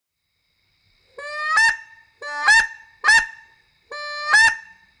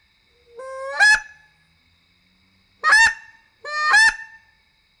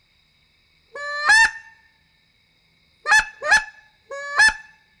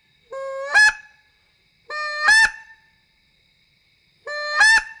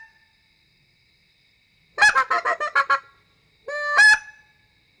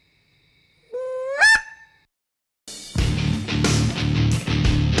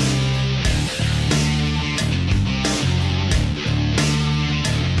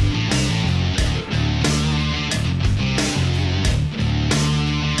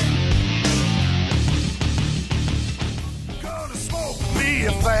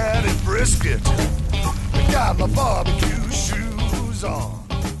brisket. Got my barbecue shoes on.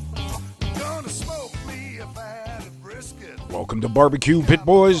 Gonna smoke me a fat brisket. Welcome to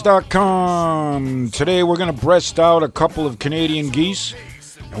BBQPitBoys.com. Today we're going to breast out a couple of Canadian geese,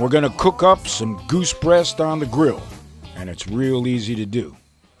 and we're going to cook up some goose breast on the grill. And it's real easy to do.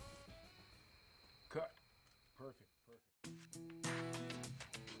 Cut. Perfect.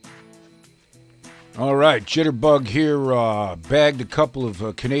 All right, Jitterbug here bagged a couple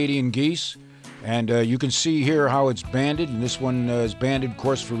of Canadian geese. And you can see here how it's banded. And this one is banded, of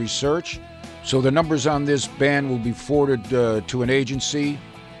course, for research. So the numbers on this band will be forwarded to an agency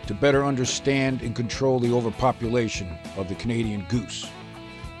to better understand and control the overpopulation of the Canadian goose.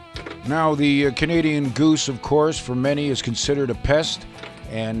 Now, the Canadian goose, of course, for many is considered a pest,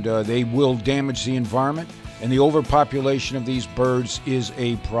 and they will damage the environment. And the overpopulation of these birds is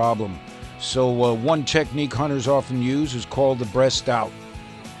a problem. So one technique hunters often use is called the breast out.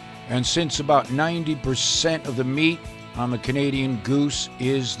 And since about 90% of the meat on the Canadian goose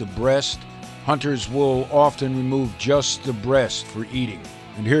is the breast, hunters will often remove just the breast for eating.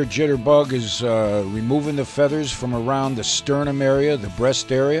 And here Jitterbug is removing the feathers from around the sternum area, the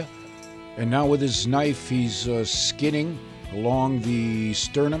breast area. And now with his knife he's skinning along the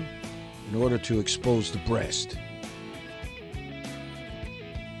sternum in order to expose the breast.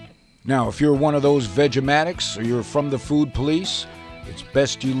 Now, if you're one of those Vegematics or you're from the food police, it's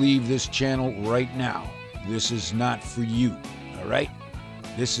best you leave this channel right now. This is not for you, all right?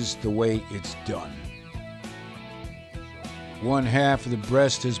 This is the way it's done. One half of the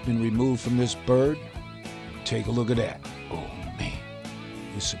breast has been removed from this bird. Take a look at that. Oh, man.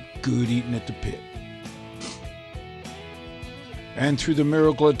 There's some good eating at the pit. And through the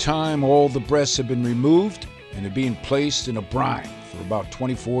miracle of time, all the breasts have been removed and they're being placed in a brine for about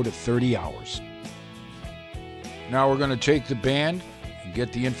 24 to 30 hours. Now we're going to take the band and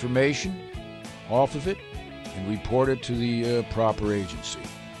get the information off of it and report it to the proper agency.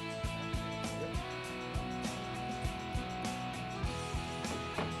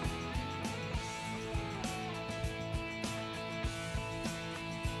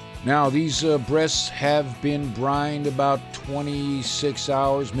 Now these breasts have been brined about 26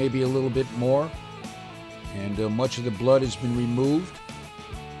 hours, maybe a little bit more, and much of the blood has been removed,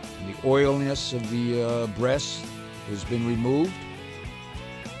 and the oiliness of the breasts has been removed.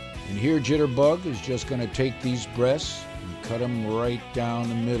 And here Jitterbug is just going to take these breasts and cut them right down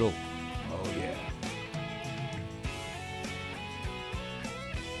the middle. Oh yeah.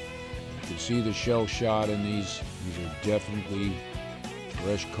 You can see the shell shot in these. These are definitely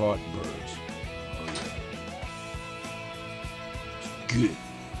fresh caught birds. Oh yeah. It's good.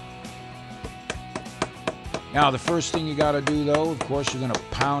 Now the first thing you got to do though, of course, you're going to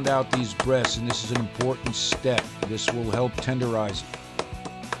pound out these breasts, and this is an important step. This will help tenderize it.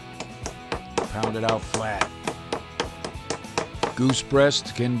 Pound it out flat. Goose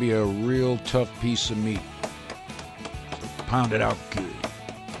breast can be a real tough piece of meat. So pound it out good.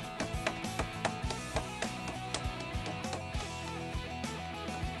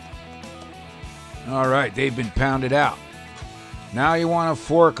 All right, they've been pounded out. Now you want to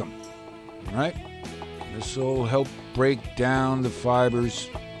fork them, all right? This will help break down the fibers.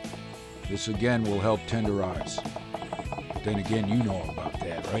 This again will help tenderize. Then again, you know about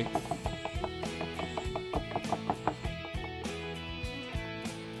that, right?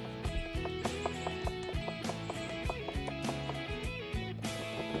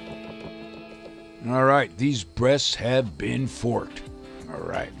 All right, these breasts have been forked. All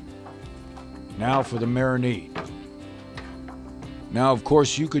right. Now for the marinade. Now, of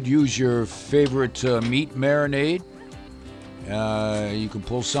course, you could use your favorite meat marinade. You can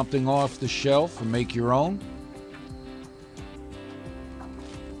pull something off the shelf and make your own.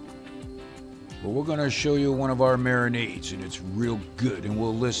 But we're going to show you one of our marinades, and it's real good. And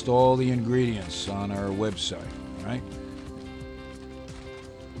we'll list all the ingredients on our website, right?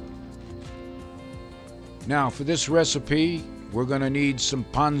 Now, for this recipe, we're going to need some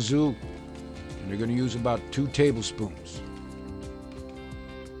ponzu. And you're going to use about 2 tablespoons.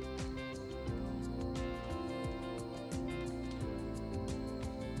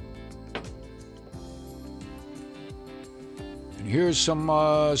 And here's some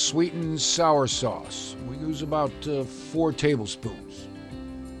sweet and sour sauce. We use about 4 tablespoons.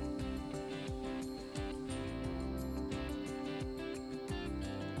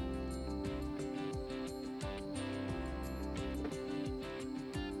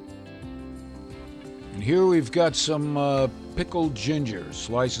 And here we've got some pickled ginger,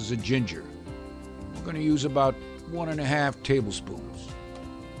 slices of ginger. We're going to use about 1.5 tablespoons.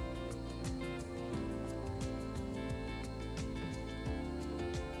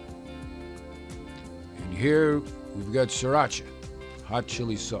 here we've got sriracha, hot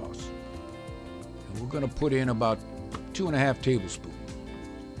chili sauce. And we're going to put in about 2.5 tablespoons.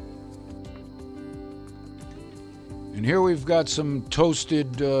 And here we've got some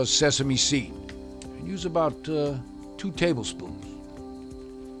toasted sesame seed. And use about 2 tablespoons.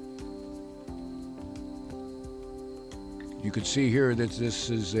 You can see here that this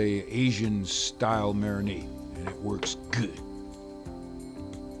is a Asian style marinade, and it works good.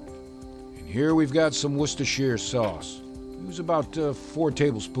 And here we've got some Worcestershire sauce. Use about 4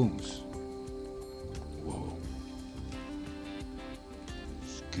 tablespoons. Whoa.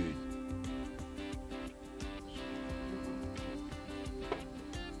 It's good.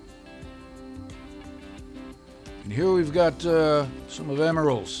 And here we've got some of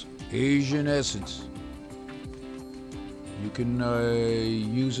Emerald's Asian essence. You can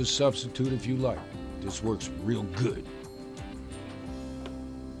use a substitute if you like. This works real good.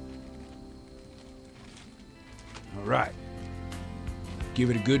 All right. Give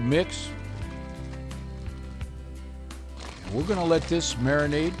it a good mix. And we're going to let this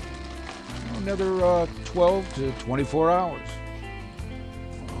marinade another 12 to 24 hours.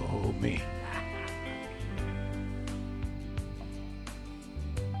 Oh, me.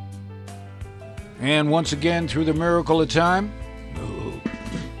 And once again, through the miracle of time, the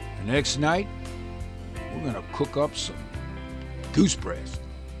next night, we're going to cook up some goose breast.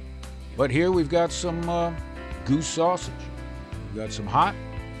 But here we've got some goose sausage. We've got some hot,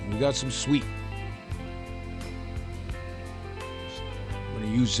 and we've got some sweet. I'm going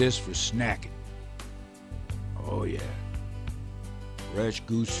to use this for snacking. Oh, yeah. Fresh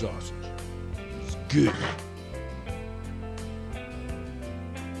goose sausage. It's good.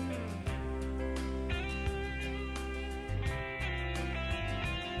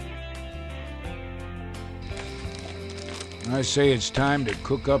 I say it's time to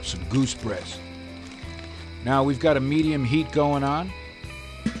cook up some goose breast. Now we've got a medium heat going on.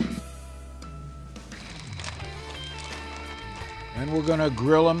 And we're gonna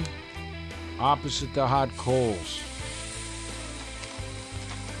grill them opposite the hot coals.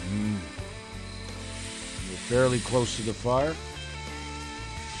 We're fairly close to the fire.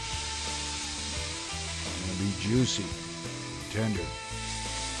 It's gonna be juicy, tender.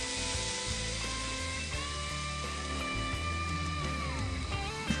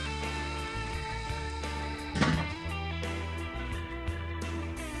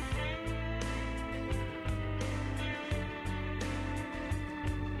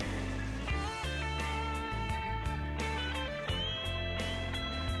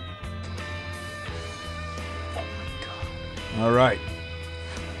 All right,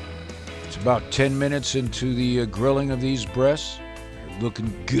 it's about 10 minutes into the grilling of these breasts. They're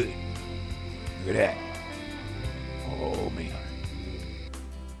looking good. Look at that. Oh, man.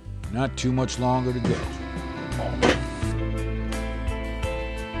 Not too much longer to go.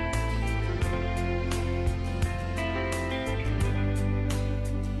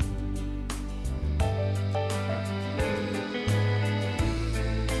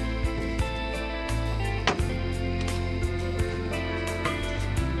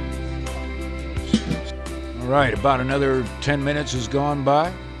 All right, about another 10 minutes has gone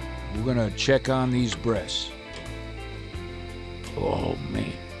by. We're gonna check on these breasts. Oh,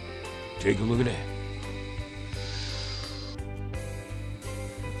 man. Take a look at that.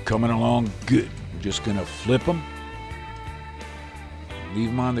 Coming along good. We're just gonna flip them. Leave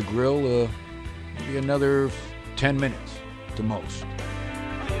them on the grill maybe another 10 minutes at the most.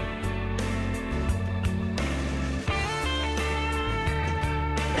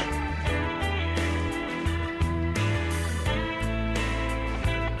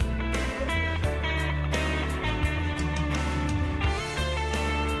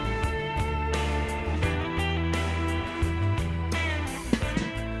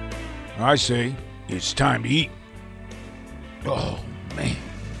 I say it's time to eat. Oh, man.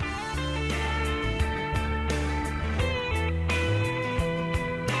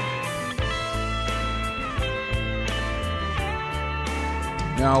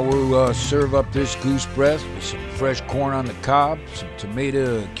 Now we'll serve up this goose breast with some fresh corn on the cob, some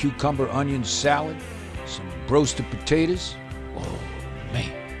tomato, cucumber, onion salad, some roasted potatoes. Oh,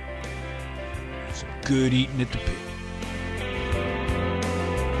 man. Some good eating at the pit.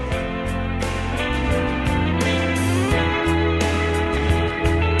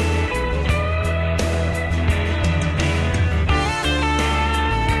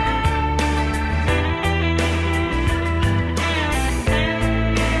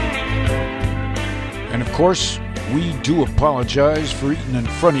 Of course, we do apologize for eating in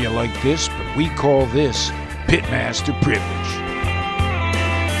front of you like this, but we call this Pitmaster privilege.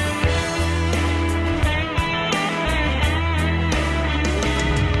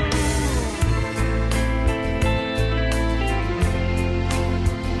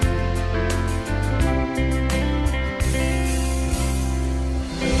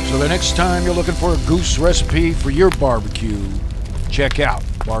 So the next time you're looking for a goose recipe for your barbecue, check out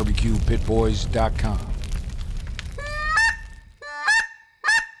BBQPitBoys.com.